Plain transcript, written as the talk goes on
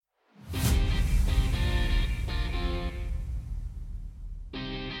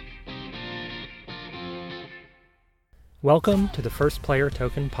Welcome to the First Player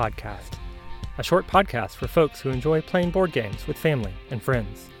Token Podcast, a short podcast for folks who enjoy playing board games with family and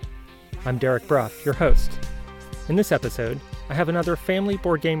friends. I'm Derek Bruff, your host. In this episode, I have another family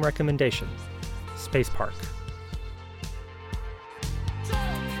board game recommendation, Space Park.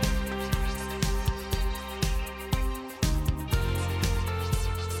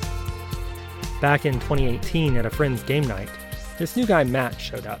 Back in 2018 at a friend's game night, this new guy Matt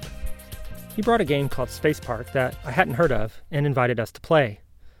showed up. He brought a game called Space Park that I hadn't heard of and invited us to play.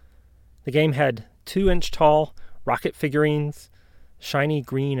 The game had 2-inch tall rocket figurines, shiny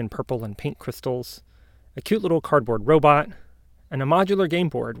green and purple and pink crystals, a cute little cardboard robot, and a modular game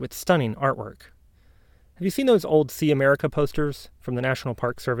board with stunning artwork. Have you seen those old See America posters from the National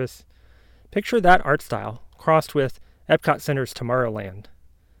Park Service? Picture that art style crossed with Epcot Center's Tomorrowland.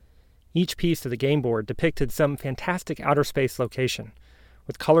 Each piece of the game board depicted some fantastic outer space location,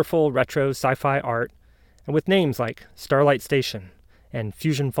 with colorful retro sci-fi art, and with names like Starlight Station, and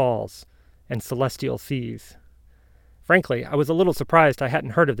Fusion Falls, and Celestial Seas. Frankly, I was a little surprised I hadn't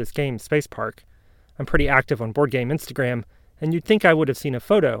heard of this game, Space Park. I'm pretty active on Board Game Instagram, and you'd think I would have seen a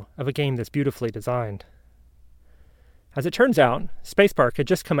photo of a game this beautifully designed. As it turns out, Space Park had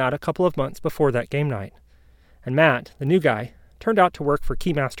just come out a couple of months before that game night, and Matt, the new guy, turned out to work for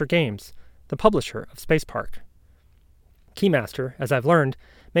Keymaster Games, the publisher of Space Park. Keymaster, as I've learned,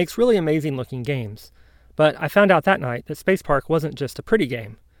 makes really amazing-looking games, but I found out that night that Space Park wasn't just a pretty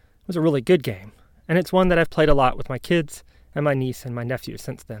game. It was a really good game, and it's one that I've played a lot with my kids and my niece and my nephew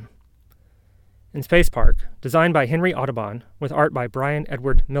since then. In Space Park, designed by Henry Audubon with art by Brian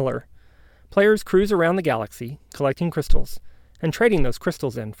Edward Miller, players cruise around the galaxy collecting crystals and trading those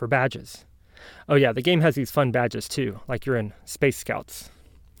crystals in for badges. Oh yeah, the game has these fun badges too, like you're in Space Scouts.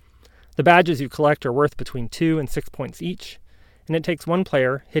 The badges you collect are worth between 2 and 6 points each, and it takes one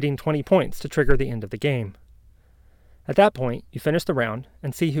player hitting 20 points to trigger the end of the game. At that point, you finish the round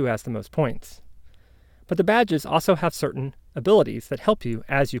and see who has the most points. But the badges also have certain abilities that help you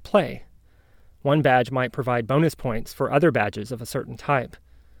as you play. One badge might provide bonus points for other badges of a certain type,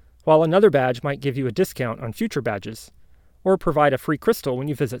 while another badge might give you a discount on future badges, or provide a free crystal when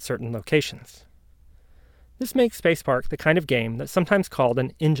you visit certain locations. This makes Space Park the kind of game that's sometimes called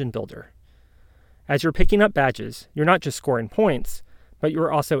an engine builder. As you're picking up badges, you're not just scoring points, but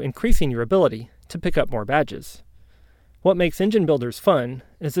you're also increasing your ability to pick up more badges. What makes engine builders fun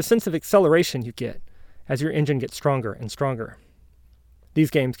is the sense of acceleration you get as your engine gets stronger and stronger.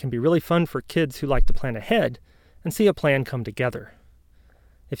 These games can be really fun for kids who like to plan ahead and see a plan come together.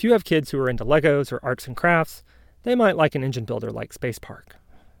 If you have kids who are into Legos or arts and crafts, they might like an engine builder like Space Park.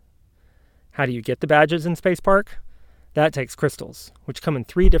 How do you get the badges in Space Park? That takes crystals, which come in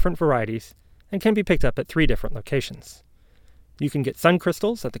 3 different varieties and can be picked up at 3 different locations. You can get sun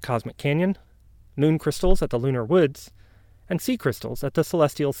crystals at the Cosmic Canyon, moon crystals at the Lunar Woods, and sea crystals at the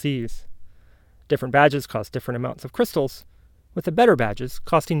Celestial Seas. Different badges cost different amounts of crystals, with the better badges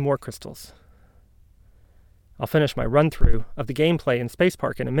costing more crystals. I'll finish my run-through of the gameplay in Space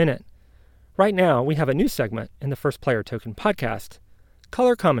Park in a minute. Right now, we have a new segment in the First Player Token podcast,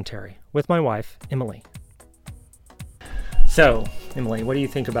 Color Commentary, with my wife, Emily. So, Emily, what do you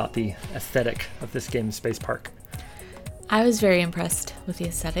think about the aesthetic of this game, Space Park? I was very impressed with the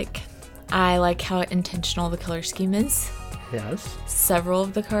aesthetic. I like how intentional the color scheme is. Yes. Several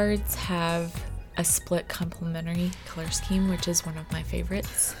of the cards have a split complementary color scheme, which is one of my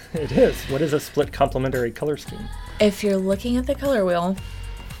favorites. It is. What is a split complementary color scheme? If you're looking at the color wheel,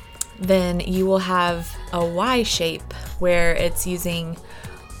 then you will have a Y shape where it's using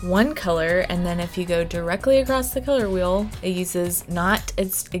one color, and then if you go directly across the color wheel, it uses not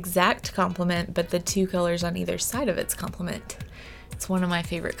its exact complement, but the 2 colors on either side of its complement. It's one of my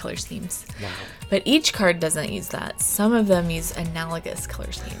favorite color schemes. Wow. But each card doesn't use that. Some of them use analogous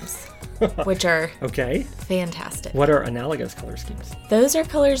color schemes, which are fantastic. What are analogous color schemes? Those are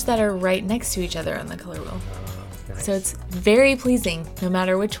colors that are right next to each other on the color wheel. Nice. So it's very pleasing, no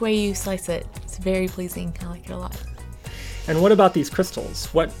matter which way you slice it. It's very pleasing. I like it a lot. And what about these crystals?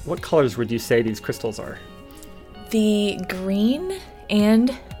 What colors would you say these crystals are? The green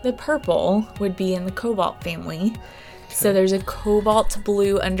and the purple would be in the cobalt family. Okay. So there's a cobalt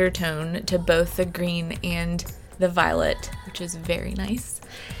blue undertone to both the green and the violet, which is very nice.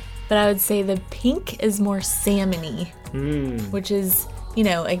 But I would say the pink is more salmon-y, which is,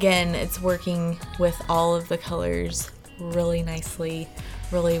 again, it's working with all of the colors really nicely,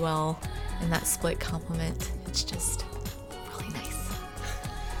 really well, and that split complement, it's just really nice.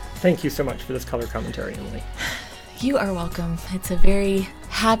 Thank you so much for this color commentary, Emily. You are welcome. It's a very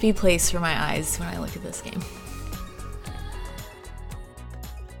happy place for my eyes when I look at this game.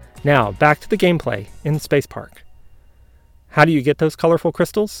 Now, back to the gameplay in Space Park. How do you get those colorful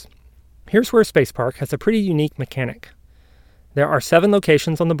crystals? Here's where Space Park has a pretty unique mechanic. There are 7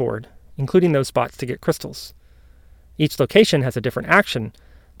 locations on the board, including those spots to get crystals. Each location has a different action,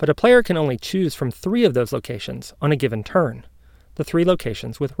 but a player can only choose from 3 of those locations on a given turn, the 3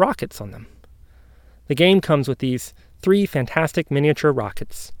 locations with rockets on them. The game comes with these 3 fantastic miniature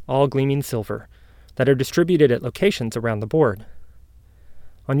rockets, all gleaming silver, that are distributed at locations around the board.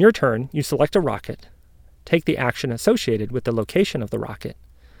 On your turn, you select a rocket, take the action associated with the location of the rocket,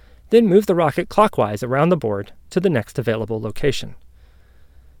 then move the rocket clockwise around the board to the next available location.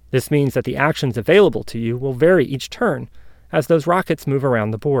 This means that the actions available to you will vary each turn as those rockets move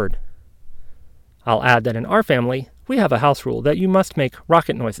around the board. I'll add that in our family, we have a house rule that you must make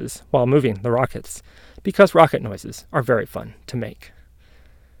rocket noises while moving the rockets, because rocket noises are very fun to make.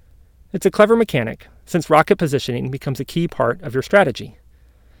 It's a clever mechanic, since rocket positioning becomes a key part of your strategy.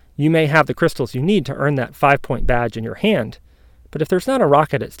 You may have the crystals you need to earn that 5-point badge in your hand, but if there's not a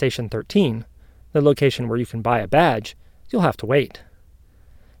rocket at Station 13, the location where you can buy a badge, you'll have to wait.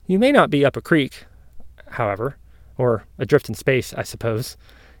 You may not be up a creek, however, or adrift in space, I suppose,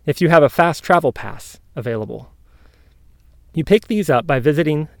 if you have a fast travel pass available. You pick these up by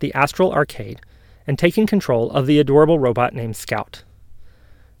visiting the Astral Arcade and taking control of the adorable robot named Scout.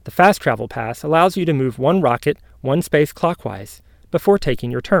 The fast travel pass allows you to move 1 rocket 1 space clockwise before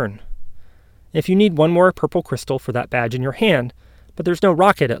taking your turn. If you need 1 more purple crystal for that badge in your hand, but there's no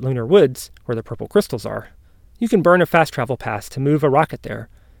rocket at Lunar Woods, where the purple crystals are, you can burn a fast travel pass to move a rocket there,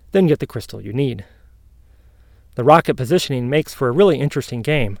 then get the crystal you need. The rocket positioning makes for a really interesting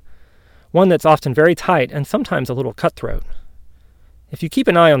game, one that's often very tight and sometimes a little cutthroat. If you keep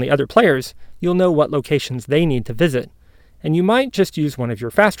an eye on the other players, you'll know what locations they need to visit, and you might just use one of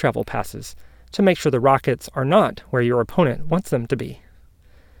your fast travel passes to make sure the rockets are not where your opponent wants them to be.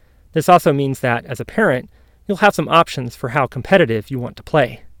 This also means that, as a parent, you'll have some options for how competitive you want to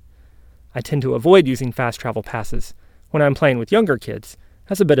play. I tend to avoid using fast travel passes when I'm playing with younger kids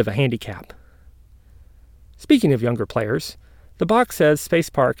as a bit of a handicap. Speaking of younger players, the box says Space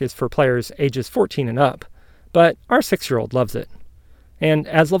Park is for players ages 14 and up, but our 6-year-old loves it. And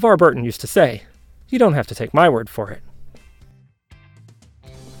as LeVar Burton used to say, you don't have to take my word for it.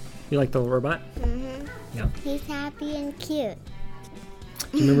 You like the little robot? Mm-hmm. Yeah. He's happy and cute.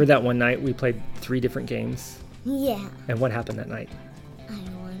 Do you remember that one night we played 3 different games? Yeah. And what happened that night? I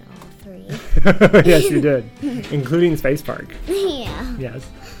won all 3. Yes, you did. Including Space Park. Yeah. Yes.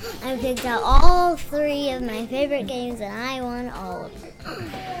 I picked out all 3 of my favorite games and I won all of them.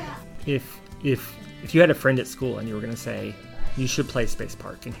 If you had a friend at school and you were going to say, you should play Space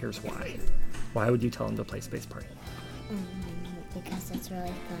Park, and here's why would you tell them to play Space Park? Because it's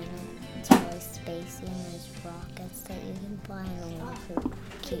really fun. It's really spacey and there's rockets that you can fly and a little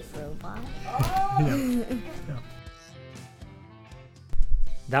cute robot. Yeah.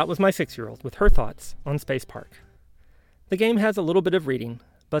 That was my 6-year-old with her thoughts on Space Park. The game has a little bit of reading,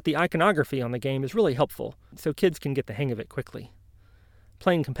 but the iconography on the game is really helpful, so kids can get the hang of it quickly.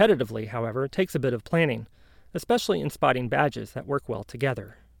 Playing competitively, however, takes a bit of planning, especially in spotting badges that work well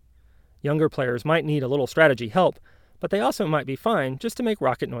together. Younger players might need a little strategy help, but they also might be fine just to make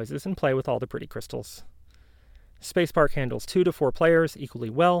rocket noises and play with all the pretty crystals. Space Park handles 2 to 4 players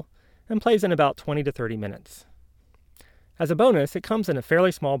equally well and plays in about 20 to 30 minutes. As a bonus, it comes in a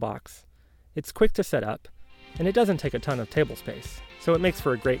fairly small box. It's quick to set up, and it doesn't take a ton of table space, so it makes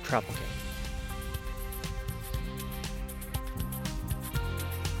for a great travel game.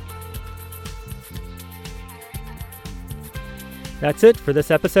 That's it for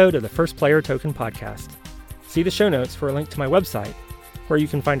this episode of the First Player Token Podcast. See the show notes for a link to my website, where you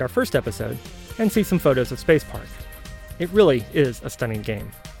can find our first episode and see some photos of Space Park. It really is a stunning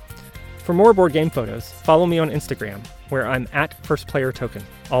game. For more board game photos, follow me on Instagram, where I'm at First Player Token,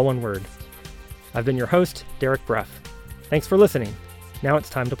 all one word. I've been your host, Derek Bruff. Thanks for listening. Now it's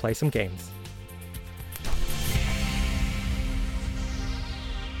time to play some games.